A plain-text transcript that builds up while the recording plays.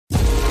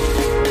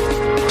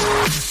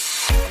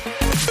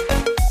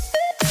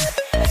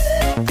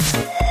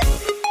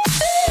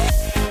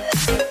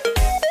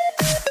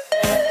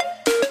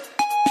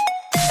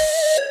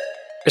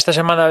esta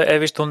semana he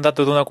visto un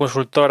dato de una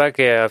consultora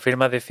que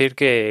afirma decir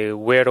que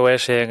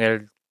WearOS en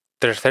el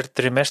tercer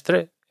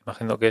trimestre,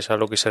 imagino que es a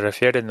lo que se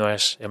refiere, no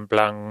es en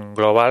plan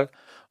global,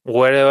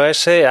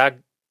 WearOS ha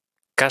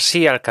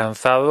casi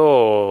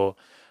alcanzado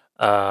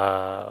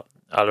a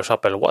los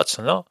Apple Watch,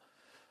 ¿no?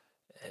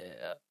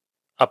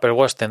 Apple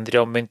Watch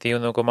tendría un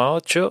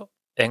 21,8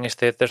 en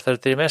este tercer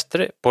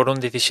trimestre por un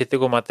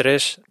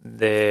 17,3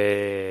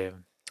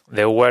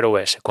 de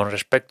WearOS. Con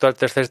respecto al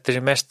tercer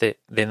trimestre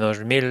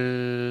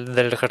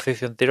del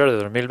ejercicio anterior, de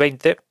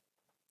 2020,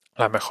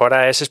 la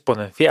mejora es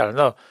exponencial,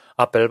 ¿no?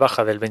 Apple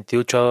baja del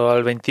 28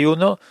 al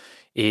 21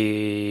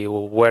 y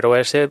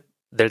WearOS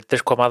del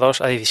 3,2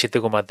 a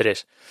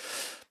 17,3.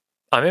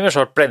 A mí me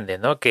sorprende,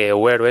 ¿no?, que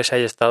WearOS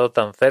haya estado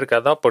tan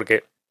cerca, ¿no?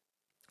 Porque,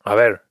 a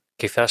ver,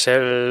 quizás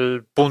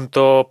el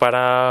punto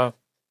para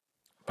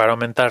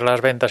aumentar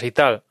las ventas y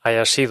tal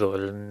haya sido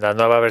la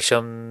nueva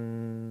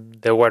versión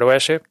de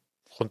WearOS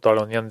junto a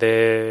la unión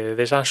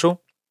de Samsung,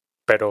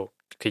 pero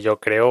que yo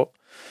creo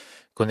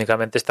que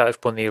únicamente está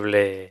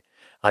disponible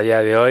a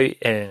día de hoy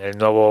en el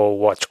nuevo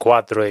Watch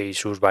 4 y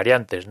sus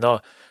variantes,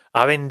 ¿no?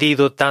 ¿Ha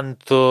vendido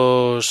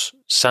tantos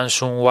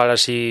Samsung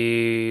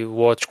Galaxy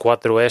Watch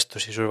 4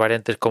 estos y sus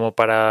variantes como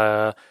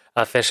para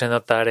hacerse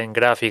notar en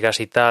gráficas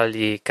y tal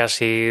y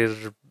casi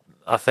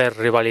hacer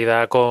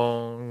rivalidad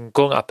con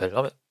Apple,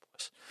 ¿no?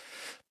 Pues,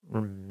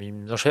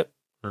 no sé,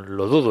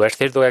 lo dudo. Es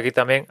cierto que aquí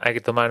también hay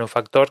que tomar un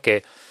factor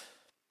que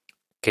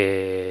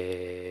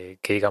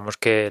digamos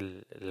que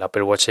el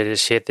Apple Watch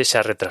Series 7 se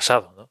ha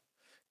retrasado, ¿no?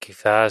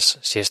 Quizás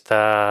si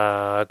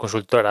esta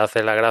consultora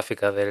hace la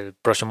gráfica del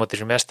próximo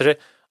trimestre,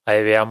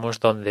 ahí veamos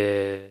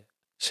donde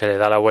se le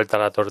da la vuelta a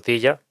la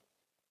tortilla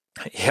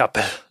y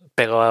Apple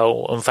pega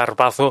un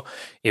zarpazo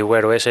y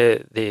WearOS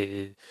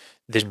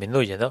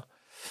disminuye, ¿no?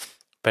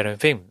 Pero en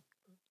fin,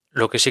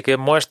 lo que sí que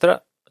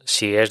muestra,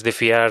 si es de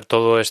fiar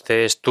todo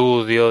este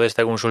estudio de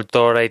esta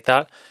consultora y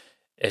tal,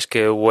 es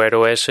que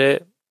WearOS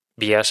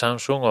vía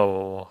Samsung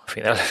o al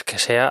final que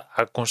sea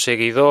ha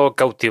conseguido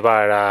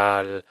cautivar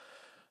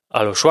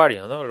al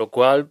usuario, ¿no? Lo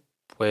cual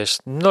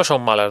pues no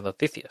son malas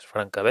noticias,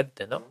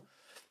 francamente, ¿no?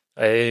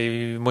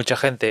 Hay mucha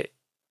gente,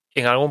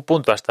 en algún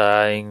punto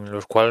hasta en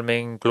los cuales me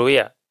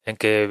incluía, en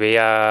que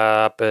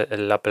veía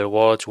el Apple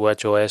Watch,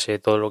 WatchOS,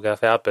 todo lo que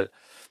hace Apple,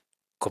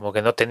 como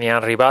que no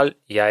tenían rival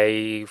y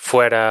hay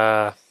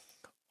fuera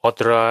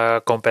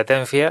otra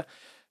competencia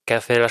que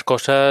hace las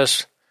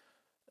cosas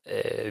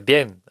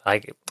bien.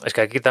 Es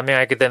que aquí también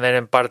hay que tener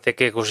en parte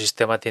qué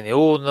ecosistema tiene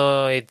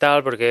uno y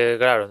tal, porque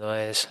claro, no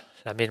es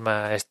la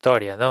misma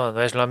historia, ¿no?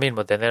 No es lo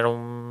mismo tener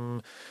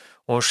un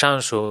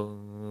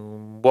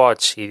Samsung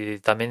Watch y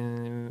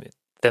también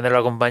tenerlo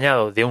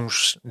acompañado de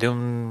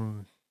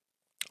un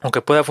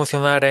aunque pueda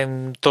funcionar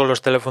en todos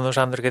los teléfonos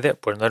Android,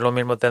 pues no es lo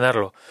mismo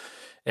tenerlo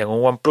en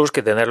un OnePlus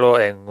que tenerlo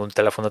en un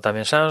teléfono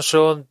también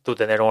Samsung, tú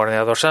tener un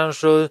ordenador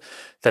Samsung,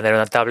 tener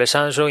una tablet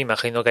Samsung.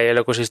 Imagino que hay el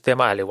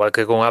ecosistema, al igual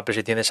que con Apple,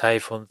 si tienes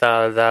iPhone,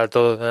 tal,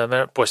 todo,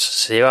 pues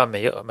se lleva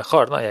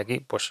mejor, ¿no? Y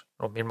aquí, pues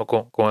lo mismo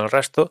con el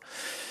resto.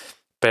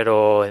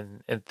 Pero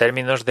en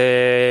términos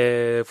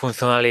de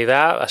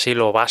funcionalidad, así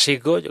lo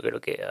básico, yo creo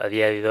que a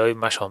día de hoy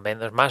más o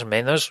menos,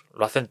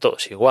 lo hacen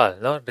todos igual,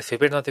 ¿no?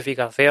 Recibir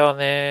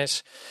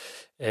notificaciones,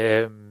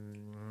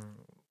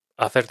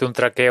 hacerte un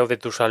traqueo de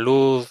tu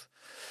salud,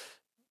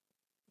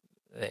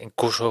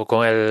 incluso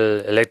con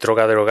el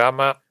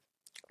electrocardiograma,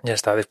 ya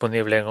está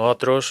disponible en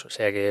otros, o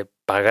sea que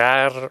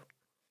pagar,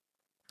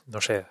 no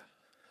sé,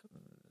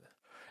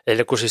 el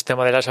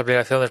ecosistema de las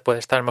aplicaciones puede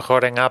estar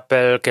mejor en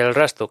Apple que el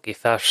resto,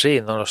 quizás sí,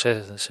 no lo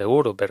sé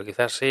seguro, pero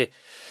quizás sí.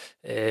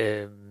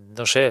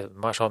 No sé,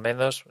 más o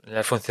menos en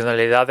las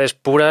funcionalidades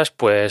puras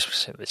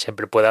pues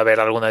siempre puede haber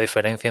alguna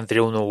diferencia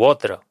entre uno u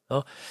otro,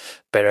 ¿no?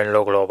 Pero en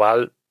lo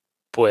global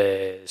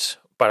pues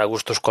para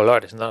gustos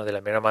colores, ¿no? De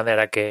la misma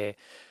manera que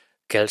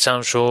el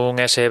Samsung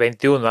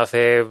S21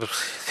 hace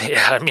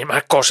las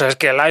mismas cosas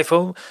que el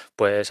iPhone,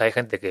 pues hay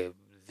gente que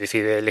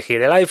decide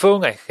elegir el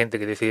iPhone, hay gente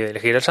que decide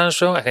elegir el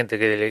Samsung, hay gente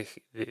que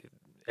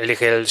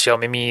elige el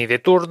Xiaomi de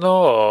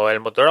turno o el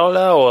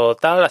Motorola o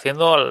tal,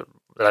 haciendo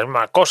las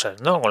mismas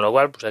cosas, ¿no? Con lo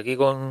cual, pues aquí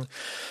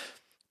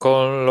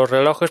con los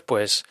relojes,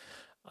 pues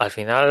al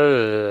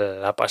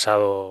final ha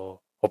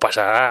pasado o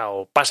pasará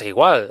o pasa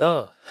igual,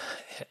 ¿no?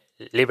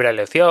 Libre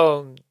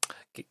elección.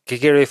 ¿Qué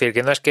quiero decir?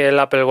 Que no es que el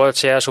Apple Watch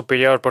sea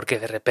superior porque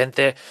de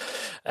repente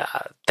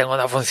tengo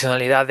una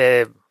funcionalidad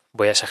de,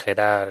 voy a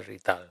exagerar y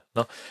tal,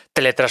 ¿no?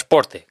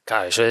 Teletransporte.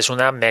 Claro, eso es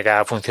una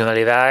mega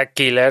funcionalidad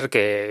killer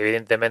que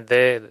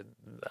evidentemente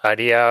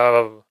haría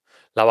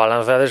la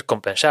balanza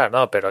descompensar,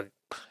 ¿no? Pero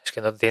es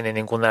que no tiene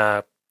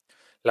ninguna...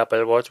 El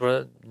Apple Watch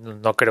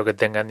no creo que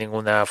tenga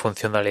ninguna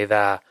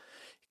funcionalidad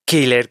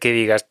killer que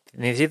digas,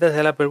 necesitas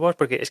el Apple Watch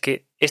porque es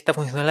que esta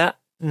funcionalidad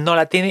no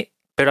la tiene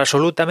pero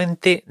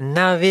absolutamente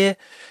nadie,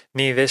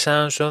 ni de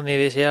Samsung, ni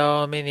de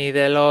Xiaomi, ni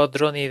del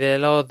otro, ni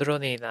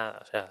nada.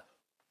 O sea,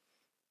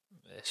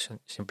 es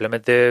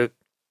simplemente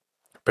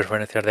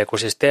preferencias de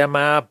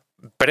ecosistema,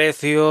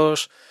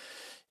 precios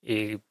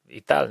y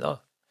tal,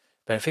 ¿no?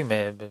 Pero en fin,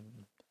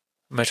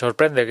 me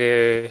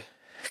sorprende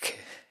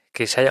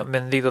que se hayan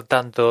vendido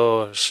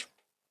tantos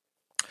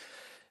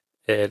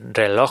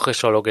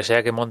relojes o lo que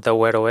sea que monta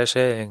WearOS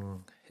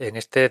en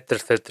este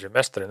tercer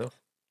trimestre, ¿no?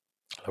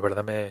 La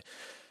verdad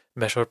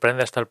me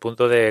sorprende hasta el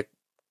punto de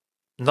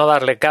no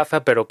darle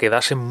caza, pero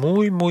quedarse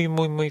muy, muy,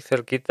 muy, muy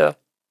cerquita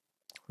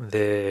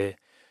de,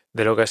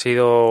 de lo que ha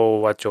sido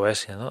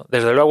WatchOS, ¿no?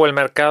 Desde luego el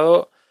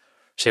mercado,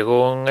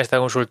 según esta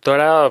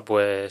consultora,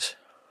 pues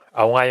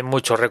aún hay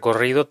mucho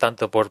recorrido,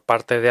 tanto por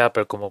parte de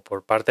Apple como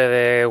por parte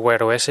de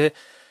WearOS,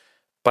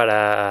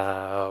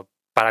 para,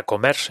 para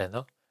comerse,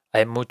 ¿no?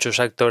 Hay muchos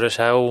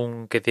actores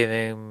aún que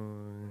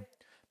tienen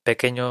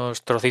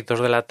pequeños trocitos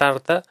de la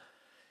tarta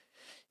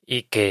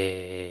y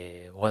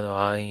que,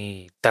 bueno,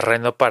 hay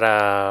terreno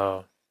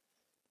para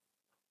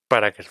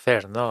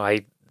crecer, ¿no?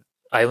 Hay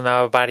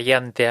una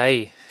variante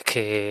ahí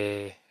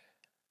que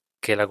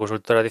la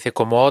consultora dice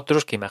como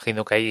otros, que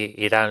imagino que ahí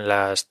irán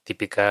las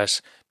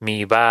típicas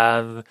Mi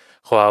Band,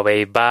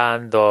 Huawei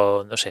Band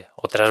o no sé,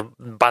 otras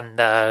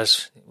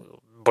bandas,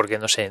 porque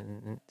no sé,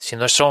 si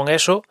no son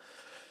eso,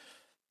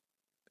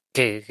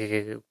 que, que,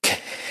 que,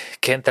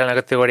 que entra en la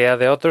categoría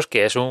de otros,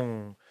 que es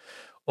un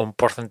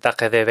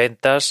porcentaje de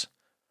ventas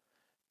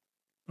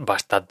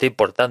bastante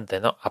importante,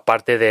 ¿no?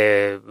 Aparte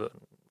de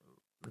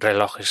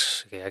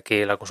relojes que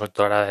aquí la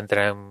consultora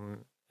entra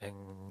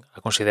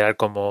a considerar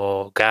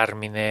como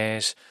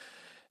Garmin's,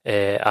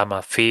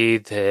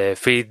 Amazfit,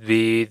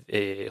 Fitbit,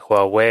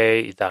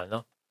 Huawei y tal,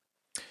 ¿no?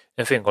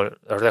 En fin,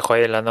 os dejo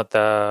ahí en la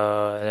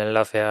nota el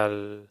enlace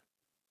al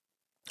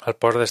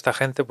post de esta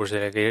gente, pues si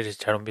le queréis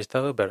echar un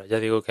vistazo, pero ya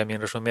digo que a mí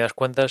en resumidas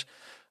cuentas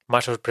me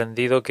ha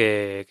sorprendido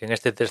que en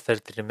este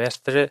tercer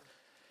trimestre,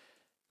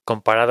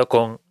 comparado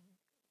con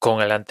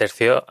el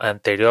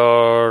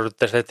anterior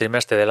tercer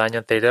trimestre del año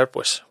anterior,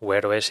 pues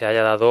WearOS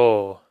haya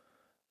dado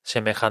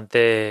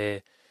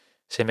semejante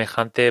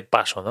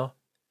paso, ¿no?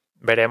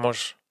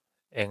 Veremos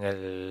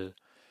en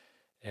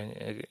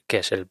 ¿qué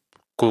es? El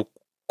Q,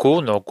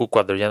 no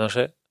Q4, ya no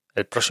sé,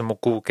 el próximo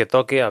Q que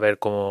toque, a ver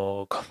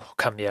cómo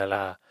cambia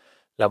la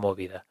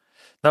movida.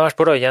 Nada más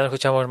por hoy, ya nos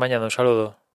escuchamos mañana, un saludo.